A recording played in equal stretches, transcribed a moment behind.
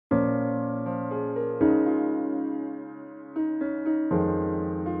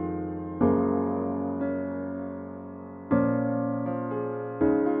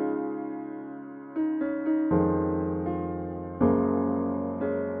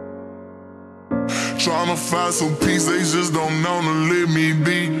Tryna find some peace, they just don't know to let me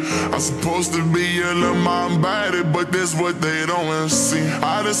be. I'm supposed to be yelling my body, but that's what they don't see.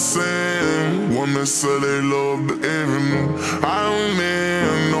 I just seen women say they love the enemy. I don't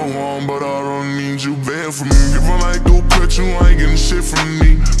mean no harm, but I don't need you bad for me. If I like go cut you, ain't getting shit from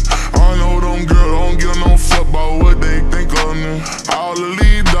me. I know them girls don't give no fuck about what they think of me. All the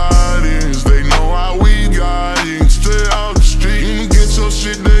lead bodies, they know how we got it. Straight out the street, you get your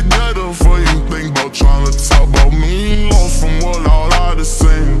shit together before you think about trying to talk about me. Lost from what all I the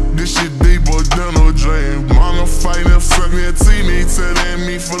same. This shit deeper than a dream. Mama fighting, fuck me, me telling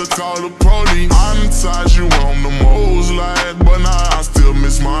me for the call the police. I done tied you on the most like, but now I still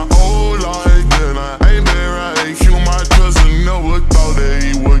miss my old life. Then I ain't been right. You my cousin, never thought that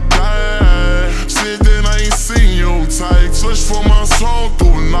he would die. Shit, then I ain't seen you tight. Switch for my song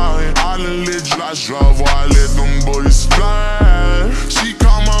through the night. I done let drive while I let them boys fly. She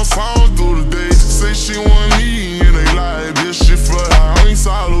called my phone through the day, say she want me in a life. This shit for her, I ain't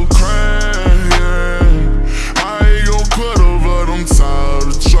solid crime, yeah. I ain't gon' put her, but I'm tired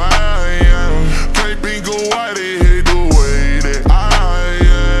of trying. Can't think of why they hate the way that I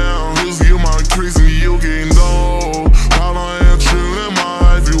am. Just get my crease and you can know how I am chillin' my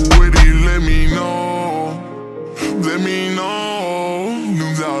life. You with it, let me know. Let me know.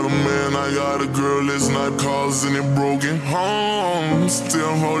 You got a man, I got a girl that's not causing it broken home.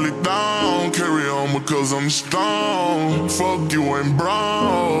 Still hold it down, carry on because I'm strong. Fuck you and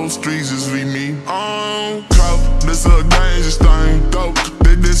bro, streets just leave me on. Cop, that's a dangerous thing. Dope,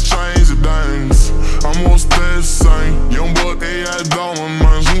 they just change the things. I'm gonna stay the same. YoungBoy, they had diamond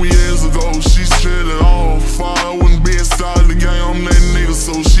minds. 2 years ago, she's chillin' off. Fire wouldn't be inside the game. I'm that nigga,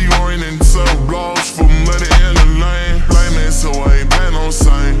 so she running tough blogs from money in the lane. Like man, so I ain't been on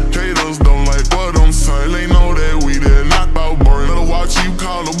sign. Haters don't like what I'm saying. They know that we did knock out burn. Better watch you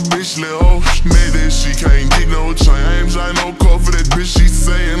call a bitch little. Mad that she can't get no chain. I ain't trying no car for that bitch she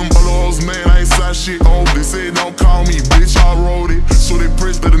sayin'. Them other hoes, man, I ain't side shit on. They said don't call me bitch, I wrote it. So they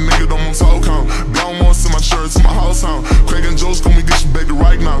preach that a nigga don't want talk on. Down once in my church, my house home. Crackin' jokes, come and get you back to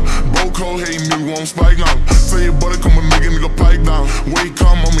right now. Bro code, hate me, won't spike now. Tell your buddy, come and make a nigga pipe down. Wait,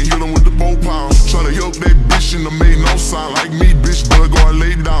 come on me, hit him with the 4 pound. Try to help that bitch and made no sound. Like me, bitch, better go and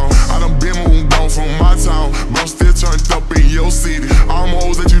lay down. I done been moved down from my town, but I'm still turned up in your city. I'm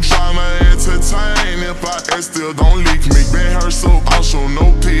hoes that you tryna entertain. If I ask, still don't leak me. Been hurt so I'll show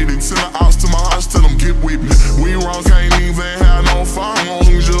no pity. Send the house to my house, tell them get with me. We wrong, can't even have no fun.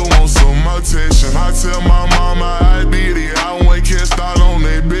 Just want some attention. I tell my mama I beat it. I won't catch out on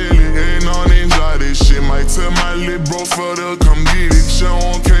that belly. Ain't on enjoy this shit. Might tell my little bro for to come get it. She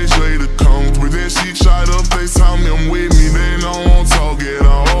on KJ to come. But then she try to FaceTime him with me. They don't want talk it.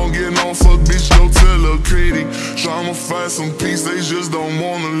 I don't get no fuck, bitch, don't tell her critic. Tryna find some peace, they just don't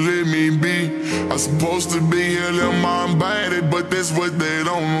wanna let me be. I'm supposed to be healing my body, but that's what they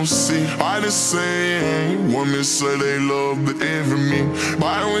don't see. I just seen women say they love but envy me.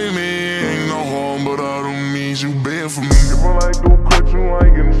 By with me, ain't no harm, but I don't mean you bad for me. If I like go cut you,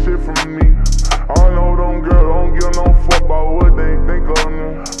 ain't getting shit from me. I know them girls don't give no fuck about what they think of me.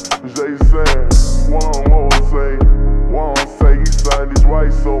 Jay said, one more say he signed his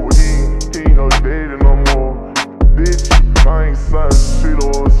rights over he ain't no daddy no more. Bitch, I ain't signed shit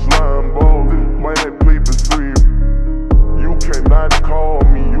or a slime ball. Man, that paper free. You cannot call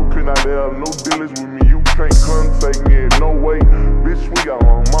me, you cannot have no dealings with me. You can't contact me in no way. Bitch, we got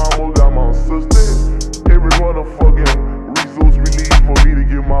my mama, got my sister. Every motherfucking resource we need for me to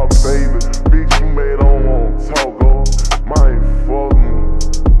get my baby. Bitch, you made don't want to talk, my fucking.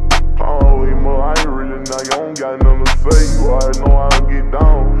 I really know you don't got nothing to say. You already know how to get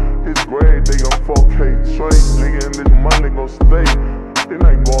down. It's great, they gon' fuck hate trade. Nigga, and this money gon' stay. It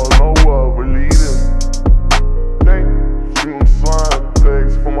ain't going nowhere, believe it. Dang, shooting slime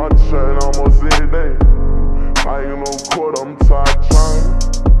tags for my chain almost every day. I ain't no court, I'm tired trying.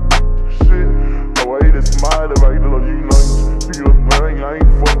 Shit, the way they smile, the right little, you know, you a bang, I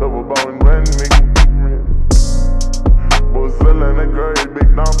ain't fucked up about it, man, nigga. But selling that grave, big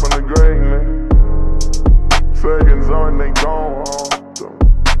down from the grave, man. Seconds on, they gone.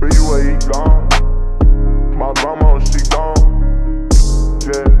 Be where he gone. My grandma, she gone.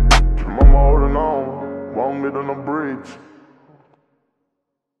 Yeah, mama holding on. Want me on the bridge.